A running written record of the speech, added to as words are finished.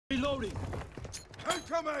Reloading.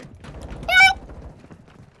 Incoming.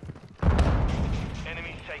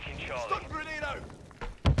 Enemies taking Charlie. Stun grenade out.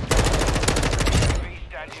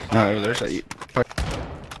 No, there's a.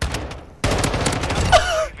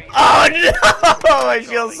 Oh no! I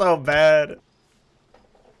feel so bad.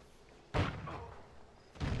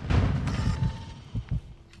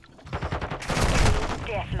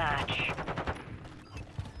 Deathmatch.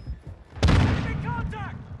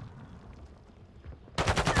 Contact.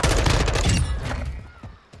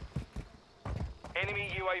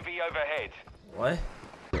 Enemy UAV overhead. What?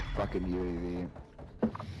 Fucking UAV.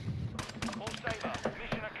 All saber.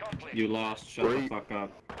 Mission accomplished. You lost. Shut the fuck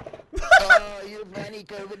up. Oh, you funny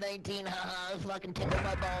COVID-19, haha, fucking tickle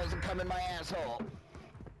my balls and come in my asshole.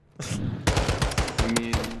 I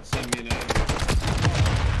mean, send me that.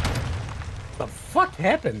 The fuck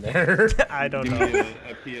happened there? I don't Give know. me an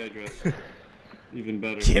IP address. Even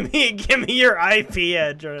better. Give me your IP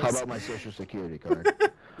address. How about my social security card?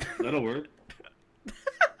 That'll work.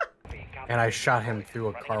 And I shot him through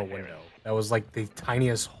a car window. That was like the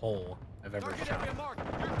tiniest hole I've ever Target shot. area marked.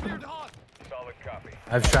 You're cleared hot. Solid copy.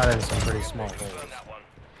 I've shot in some pretty small Burn holes. that one.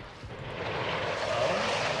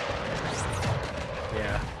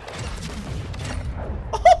 Yeah.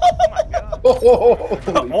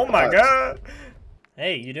 Oh my god!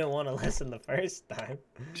 Hey, you didn't want to listen the first time.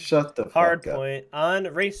 Shut the fuck Hard up. point on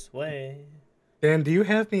Raceway. Dan, do you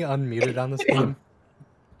have me unmuted on this game?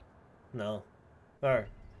 No. Or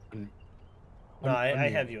no, I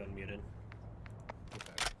have you unmuted.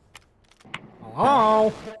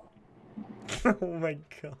 Oh. Oh my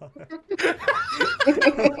god.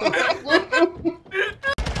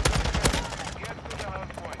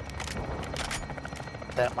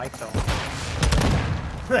 That mic though.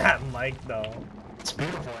 That mic though. It's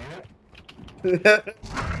beautiful, ain't it?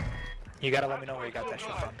 You gotta let me know where you got that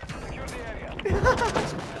shit from. Secure the area.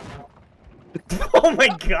 Oh my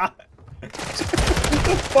god.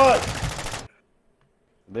 Fuck.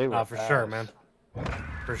 They were For sure, man.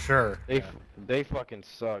 For sure. They fucking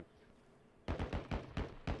suck.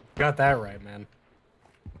 Got that right, man.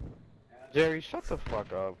 Jerry, shut the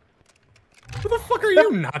fuck up. Who the fuck are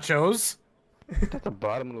you, Nachos? At the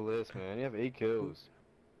bottom of the list, man. You have 8 kills.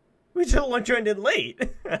 We just joined in late.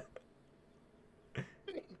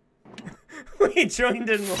 We joined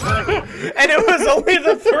in late. And it was only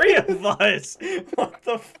the 3 of us. What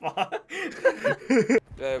the fuck?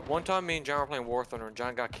 One time me and John were playing War Thunder and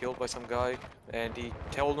John got killed by some guy and he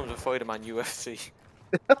told him to fight him on UFC.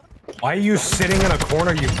 Why are you sitting in a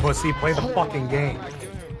corner, you pussy? Play the fucking game.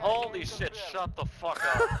 Holy shit, shut the fuck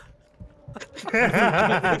up.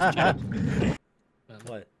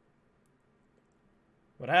 What?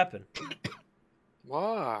 What happened?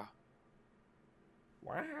 Wow.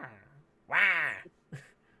 Wow. Wow.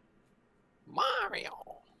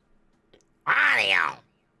 Mario. Mario.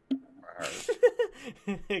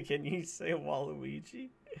 Can you say Waluigi?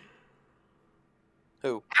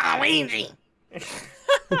 Who? Waluigi. Watch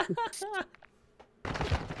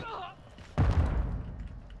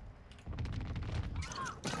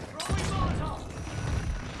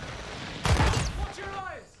your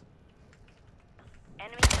eyes.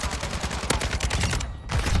 Enemy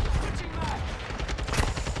Switching back.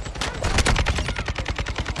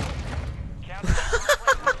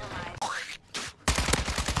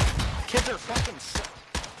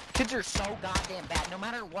 Kids are so goddamn bad. No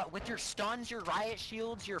matter what, with your stuns, your riot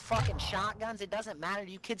shields, your fucking shotguns, it doesn't matter.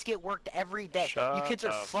 You kids get worked every day. You kids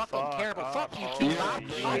are fucking terrible. Fuck you, kids. I'll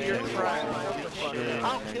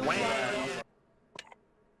kill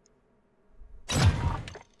you.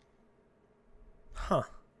 Huh.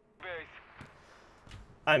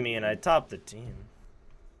 I mean, I topped the team.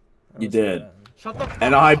 You did. Shut the fuck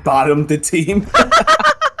And I bottomed the team.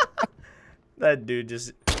 That dude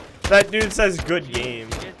just... That dude says good game.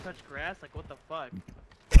 You didn't touch grass? Like, what the fuck?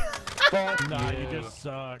 Nah, you just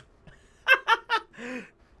suck.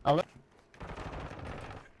 No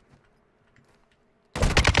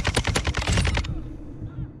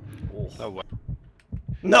way.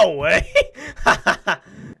 No way!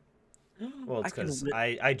 Well, it's because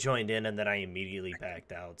I joined in and then I immediately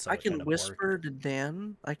backed out. So I it can kind of whisper to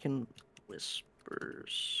Dan. I can whisper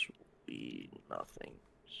sweet nothing.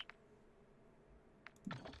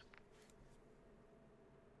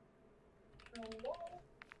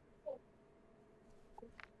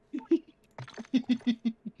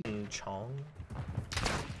 Chong.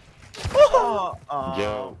 Oh,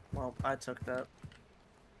 Yo. Well, I took that.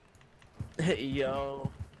 Yo.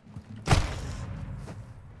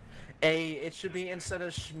 Hey, it should be instead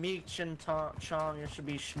of Shmeek and Chong, it should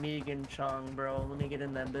be Shmeeg and Chong, bro. Let me get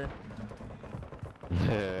in that bit.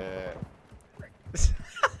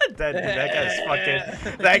 that guy's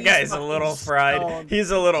fucking. That guy's a little fried. stoned.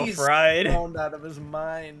 He's a little He's fried. stoned out of his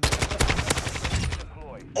mind.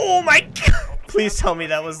 Oh my god! Please tell me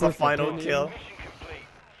that was the final kill.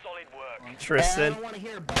 Tristan. I don't want to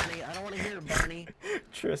hear Barney. I don't want to hear Barney.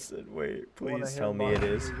 Tristan, wait. Please tell me Barney. it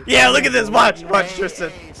is. Yeah, look at this. Watch, Tristan.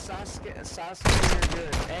 Hey, Sasuke, you're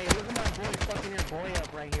good. Hey, look at my boy fucking your boy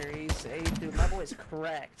up right here. Hey, dude, my boy's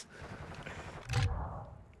correct.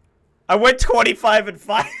 I went 25 and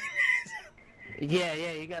 5. Yeah,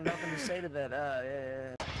 you got nothing to say to that.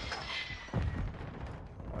 Yeah.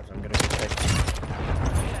 Watch, I'm gonna get picked.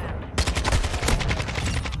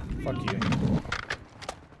 Fuck you.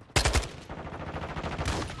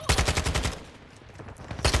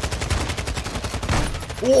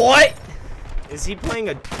 What? Is he playing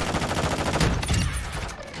a...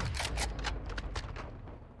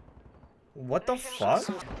 What the fuck?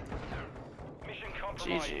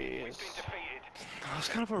 GG's. That was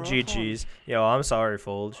kind of a rough GG's. Yo, I'm sorry,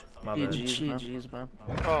 Folge. My bad. GG's, man.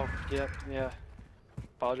 Oh, yeah.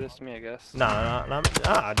 Apologize to me, I guess. Nah,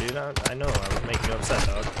 dude. I know I was making you upset,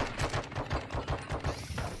 dog.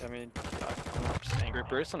 I mean, I'm just an angry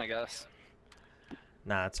person, I guess.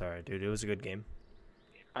 Nah, it's alright, dude. It was a good game.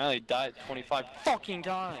 I only died 25 fucking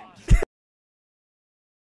times.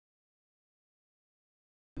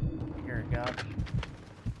 Here we go.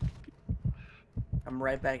 I'm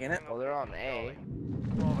right back in it. Oh, they're on A.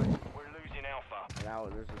 We're losing Alpha. Now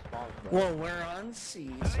there's a spawn. Well, we're on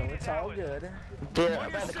C, so it's all good. Dude, I'm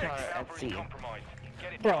about to call it at C.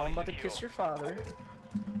 Bro, I'm about to kiss your father.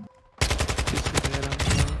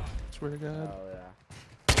 Swear to God. Oh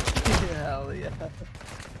yeah. Hell yeah.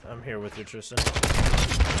 I'm here with you, Tristan.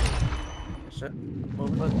 Shit.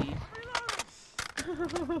 Moving.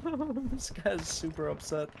 This guy's super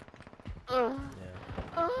upset. Yeah.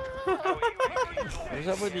 What's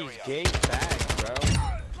up with these gay bags, bro?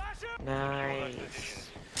 Nice.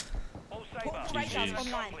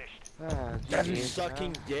 Ah, That's geez,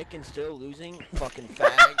 sucking dick and still losing? Fucking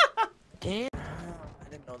fag. Damn. I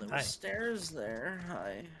didn't know there Hi. were stairs there.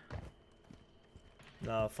 Hi.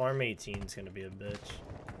 No, Farm 18's gonna be a bitch.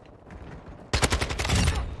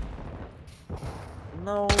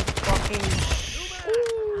 No fucking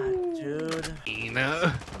dude.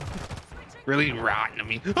 Really rotten to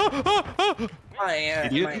me.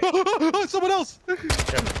 Someone else.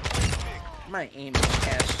 My aim is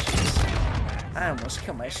ass cheese. I almost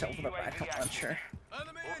killed myself with a rocket launcher.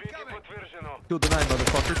 Kill denied,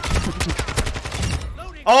 motherfucker.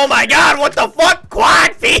 Oh my god, what the fuck?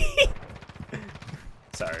 Quad feet!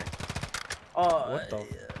 Sorry. What the?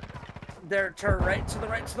 They're to the right, to the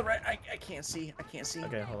right, to the right. I can't see. I can't see.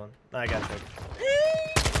 Okay, hold on. I got you.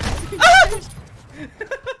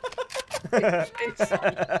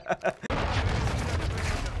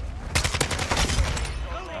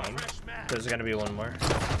 There's gonna be one more.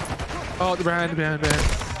 Oh, the brand.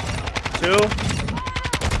 Two.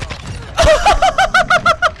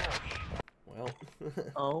 Well.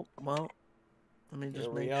 Oh, well. Let me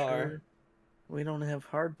just make sure. We don't have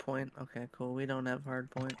hard point. Okay, cool. We don't have hard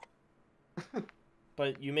point.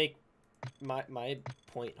 But you make my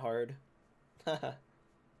point hard. That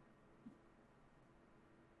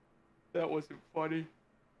wasn't funny.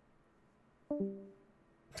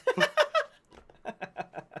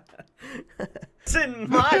 It's in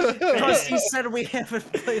my Because he said we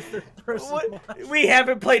haven't played third person. We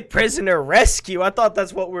haven't played Prisoner Rescue. I thought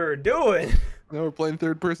that's what we were doing. No, we're playing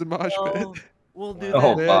third person mosh pit. We'll do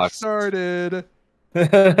Oh, that. fuck. Started.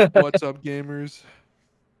 What's up, gamers?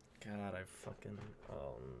 God, I fucking.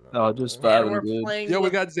 Oh no. No, just And bad, we're dude. playing Yo, we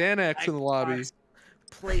with got Xanax in the lobby.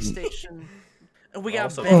 PlayStation. And we got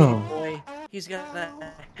Also- Benny Oh. Boy. He's got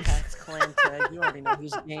that hacked clan tag. You already know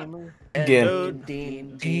he's a gamer. Again. And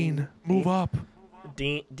Dean. Move up.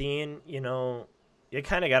 Dean, you know, you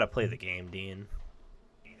kind of got to play the game, Dean.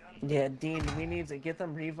 Yeah, Dean, we need to get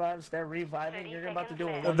them revives. They're reviving. You're about to do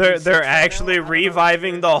a 1v6 They're right actually now. I don't know.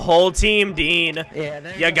 reviving the whole team, Dean. Yeah,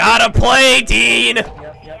 there You go. gotta play, Dean. Yep.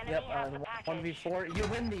 1v4. You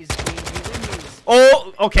win these, Dean. You win these.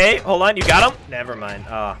 Oh, okay. Hold on. You got him? Never mind.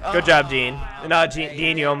 Good job, Dean. No,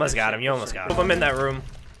 Dean, you almost got him. You almost got him. Put him in that room.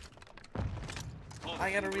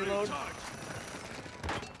 I gotta reload.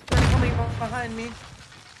 They're coming behind me.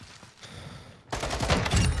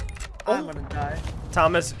 I'm gonna die.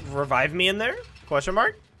 Thomas, revive me in there? Question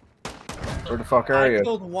mark? Where the fuck are I you?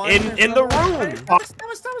 killed one. In There's the another one. room. Hey, Thomas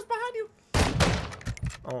behind you.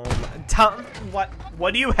 Tom,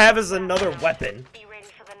 what do you have as another weapon? Be ready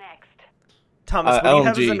for the next. Thomas, what do you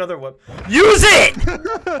have as LMG. another weapon? Use it!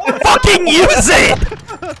 Fucking use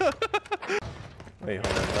it! Wait,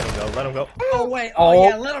 hold on. Let him go. Let him go. Oh wait. Oh,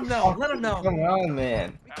 yeah. Let him know. Let him know. Come on,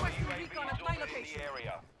 man. Requesting recon at my location.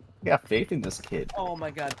 I got faith in this kid. Oh my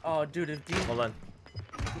god. Oh, dude. If Dean. Hold on.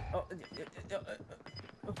 Oh,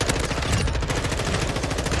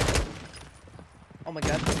 oh my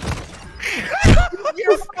god.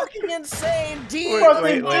 You're fucking insane, Dean.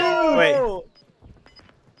 Wait.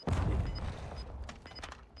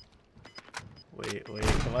 Wait,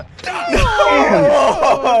 come on.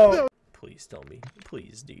 No! Please tell me.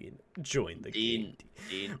 Please, Dean. Join the game.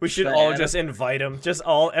 Dean. We should all just invite him. Just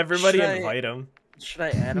everybody invite him. Should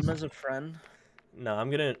I add him as a friend? No,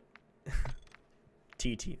 I'm gonna...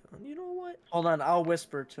 TT. You know what? Hold on, I'll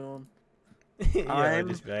whisper to him. Yeah,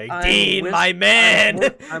 just be like, Dean, my man!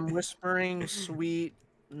 I'm whispering sweet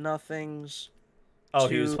nothings. Oh,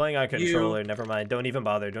 he was playing on controller. Never mind. Don't even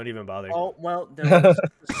bother. Don't even bother. Oh, well, the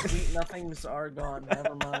sweet nothings are gone.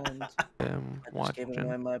 Never mind. I just gave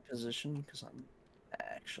away my position because I'm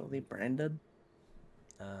actually branded.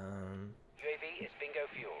 UAV is bingo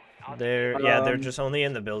fuel. They're just only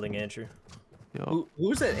in the building, Andrew.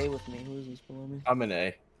 Who's at A with me? Who's this below me? I'm an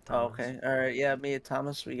A. Oh, okay. All right. Yeah, me and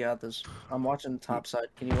Thomas, we got this. I'm watching top side.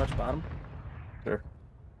 Can you watch bottom? Sure.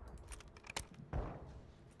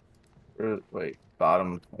 Wait,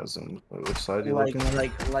 bottom as in which side are you looking at?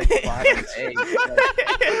 Like bottom A.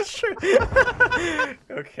 Sure.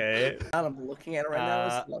 Okay. I'm looking at it right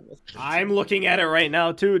now. I'm looking at it right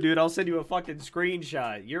now too, dude. I'll send you a fucking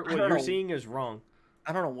screenshot. What you're seeing is wrong.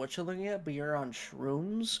 I don't know what you're looking at, but you're on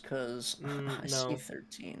shrooms, because I see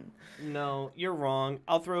 13. No, you're wrong.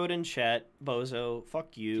 I'll throw it in chat. Bozo,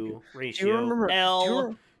 fuck you. Ratio. Do you remember,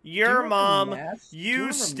 L. Your mom. math?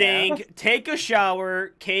 You stink. Math? Take a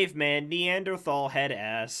shower. Caveman. Neanderthal head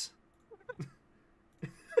ass.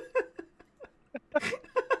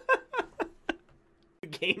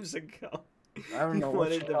 Games ago. I don't know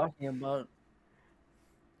what you're talking about.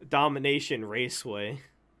 Domination Raceway.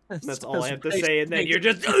 That's all I have to say, and then you're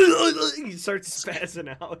just you start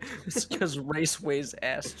spazzing out. It's because Raceway's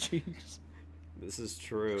ass cheeks. This is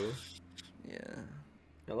true. Yeah.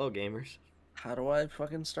 Hello, gamers. How do I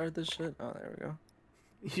fucking start this shit? Oh, there we go.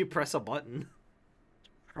 You press a button.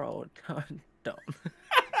 Bro, don't.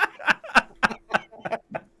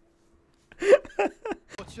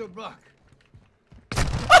 What's your buck?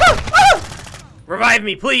 Revive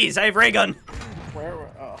me, please! I have ray gun. Where?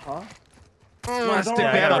 Huh? Stick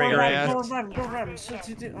that on your ass.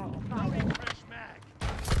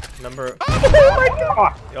 Number. Oh my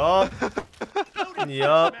god!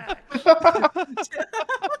 Yup.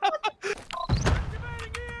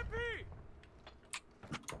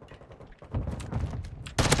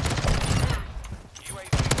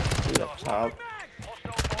 Top.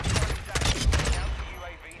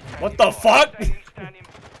 What the fuck?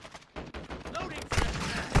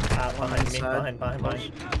 Behind.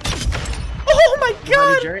 Oh my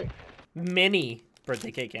god! Mini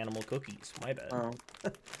birthday cake animal cookies. My bad. Oh.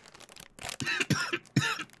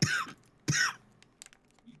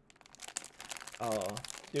 Oh,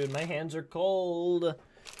 dude, my hands are cold.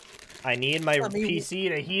 I need my PC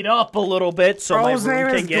to heat up a little bit so my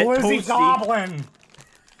room can get toasty. Goblin.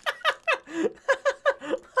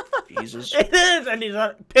 Jesus. It is, and he's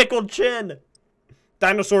a pickled chin.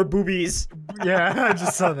 Dinosaur boobies. Yeah, I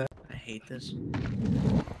just saw that. I hate this.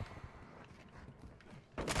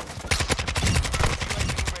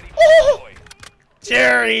 Oh!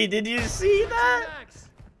 Jerry, did you see that?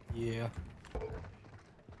 Yeah.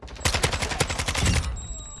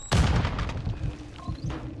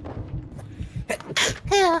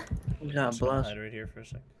 God bless. Hide right here for a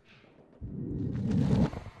sec.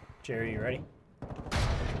 Jerry, you ready?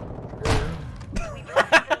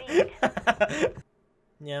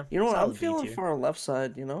 Yeah. You know what? I'm solid feeling B2. for our left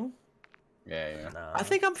side, you know? Yeah. No. I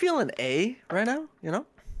think I'm feeling A right now, you know?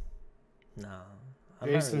 No. I'm not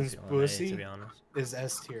really Jason's feeling A, pussy to be honest. is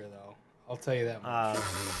S tier though. I'll tell you that much.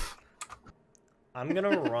 I'm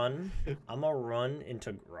gonna run. I'm gonna run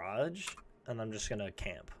into garage, and I'm just gonna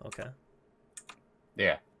camp. Okay.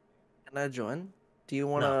 Yeah. Can I join? Do you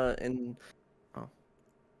wanna Oh.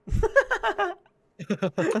 Yeah,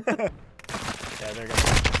 they're gonna.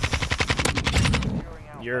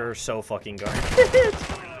 You're so fucking guarded.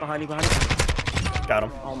 Behind you. Got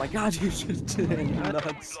him. Oh my god, you just did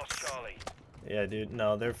nuts. Yeah, dude.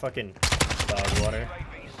 No, they're fucking dog water.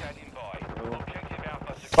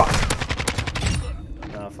 Fuck.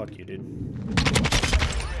 Nah, fuck you, dude.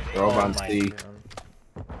 They're over on my C. God.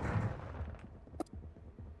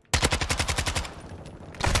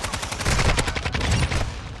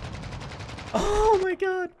 Oh my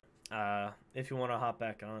god. If you want to hop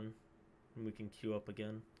back on, we can queue up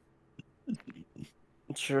again.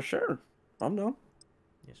 Sure. I'm down.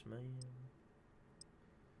 Yes, ma'am.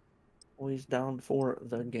 Always down for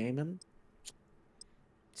the gaming.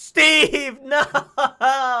 Steve, no!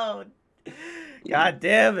 God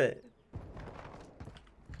damn it!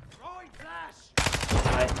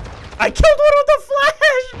 I killed one with the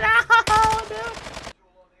flash! No!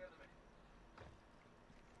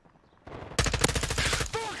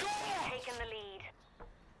 Taking the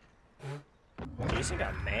lead. Jason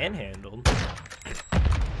got manhandled.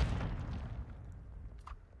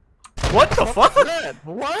 What the fuck?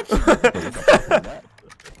 What?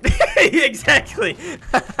 Exactly.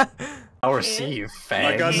 I'll receive,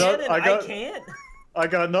 fag. I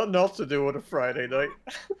got nothing else to do with a Friday night.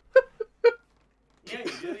 Yeah,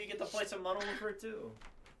 you do. You get to play some Modern Warfare 2.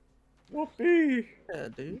 Whoopee! Yeah,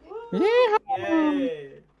 dude.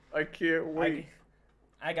 Yay! I can't wait.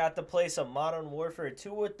 I got to play some Modern Warfare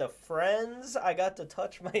 2 with the friends. I got to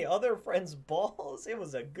touch my other friends' balls. It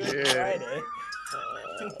was a good Friday.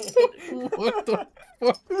 What the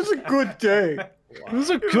fuck? It was a good day. It was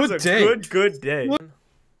a good day. Good day.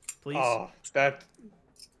 Please. Oh, that.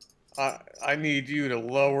 I need you to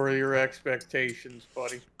lower your expectations,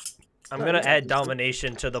 buddy. I'm gonna add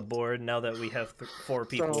domination to the board now that we have 4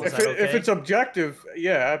 people. So Is that okay? if it's objective,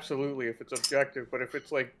 yeah, absolutely. If it's objective, but if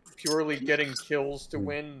it's like purely getting kills to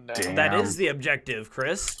win, no. Damn. That is the objective,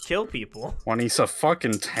 Chris. Kill people. When he's a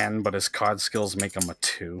fucking 10, but his COD skills make him a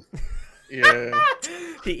 2. Yeah.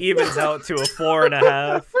 He evens out to a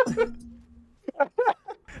 4.5.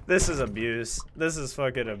 This is abuse. This is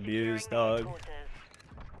fucking abuse, dog.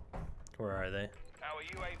 Where are they? Our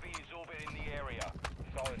UAV is orbiting the area.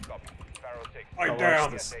 Solid copy. Sparrow 6. I'm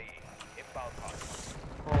down. Inbound hunt.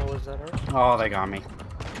 Oh, was that her? Oh, they got me.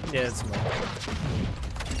 Yeah, it's mine.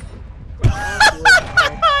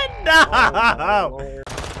 No! No!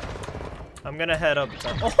 I'm gonna head up.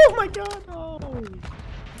 Oh my god! Oh.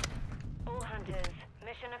 All hunters,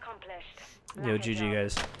 mission accomplished. Yo, GG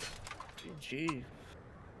guys. GG.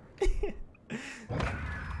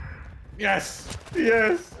 Yes!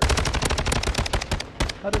 Yes!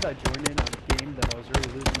 How did I join in on a game that I was already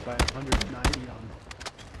losing by 190 on?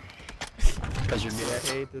 Because you're good. I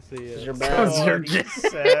hate to see it. You're bad. You're gay.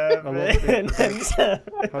 7.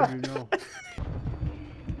 How do you know?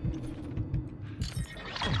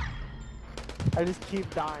 I just keep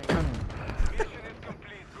dying. Mission is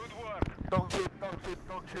complete. Good work. Don't shoot, don't shoot,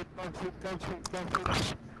 don't shoot, don't shoot, don't shoot, don't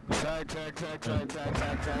shoot. Tag, tag, tag, tag, tag,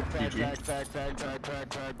 tag, tag, tag, tag, tag, tag, tag, tag,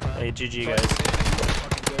 tag, tag. Hey, GG guys.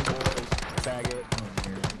 Fucking game boys. Tag it.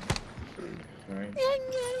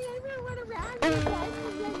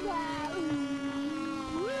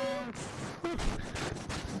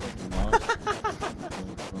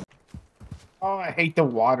 Oh, I hate the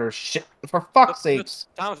water shit. For fuck's sakes.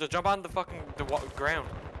 Thomas, just jump on the fucking ground.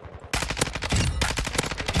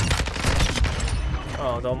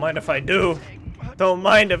 Oh, don't mind if I do. Don't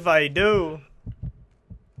mind if I do.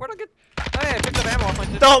 Where'd I get? Hey, I picked up ammo off my.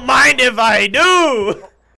 Don't mind if I do!